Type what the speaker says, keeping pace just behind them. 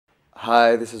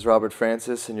Hi, this is Robert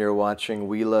Francis, and you're watching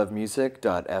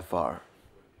WeLoveMusic.fr.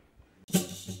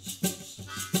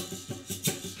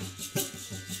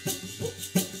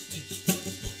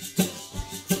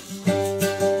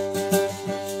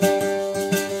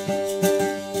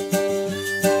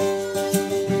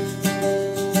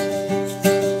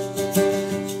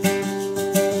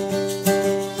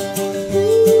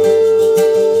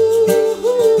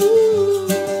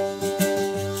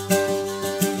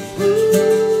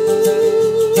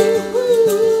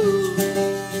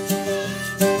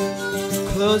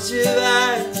 Close your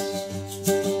eyes,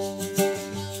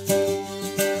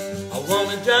 I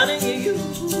wanna drown in you.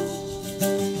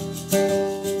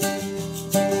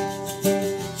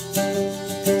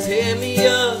 Tear me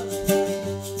up,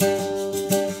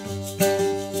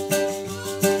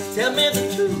 tell me the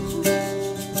truth.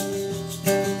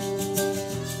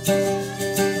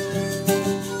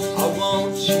 I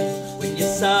want you when you're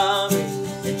sorry,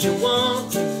 and you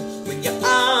want me when you're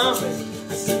army.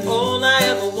 I said all I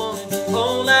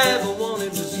ever wanted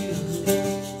was you.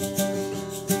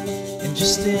 And you're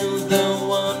still the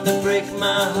one to break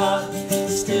my heart,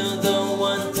 still the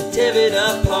one to tear it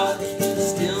apart,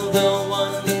 still the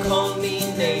one to call me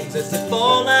names as if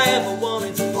all I ever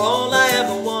wanted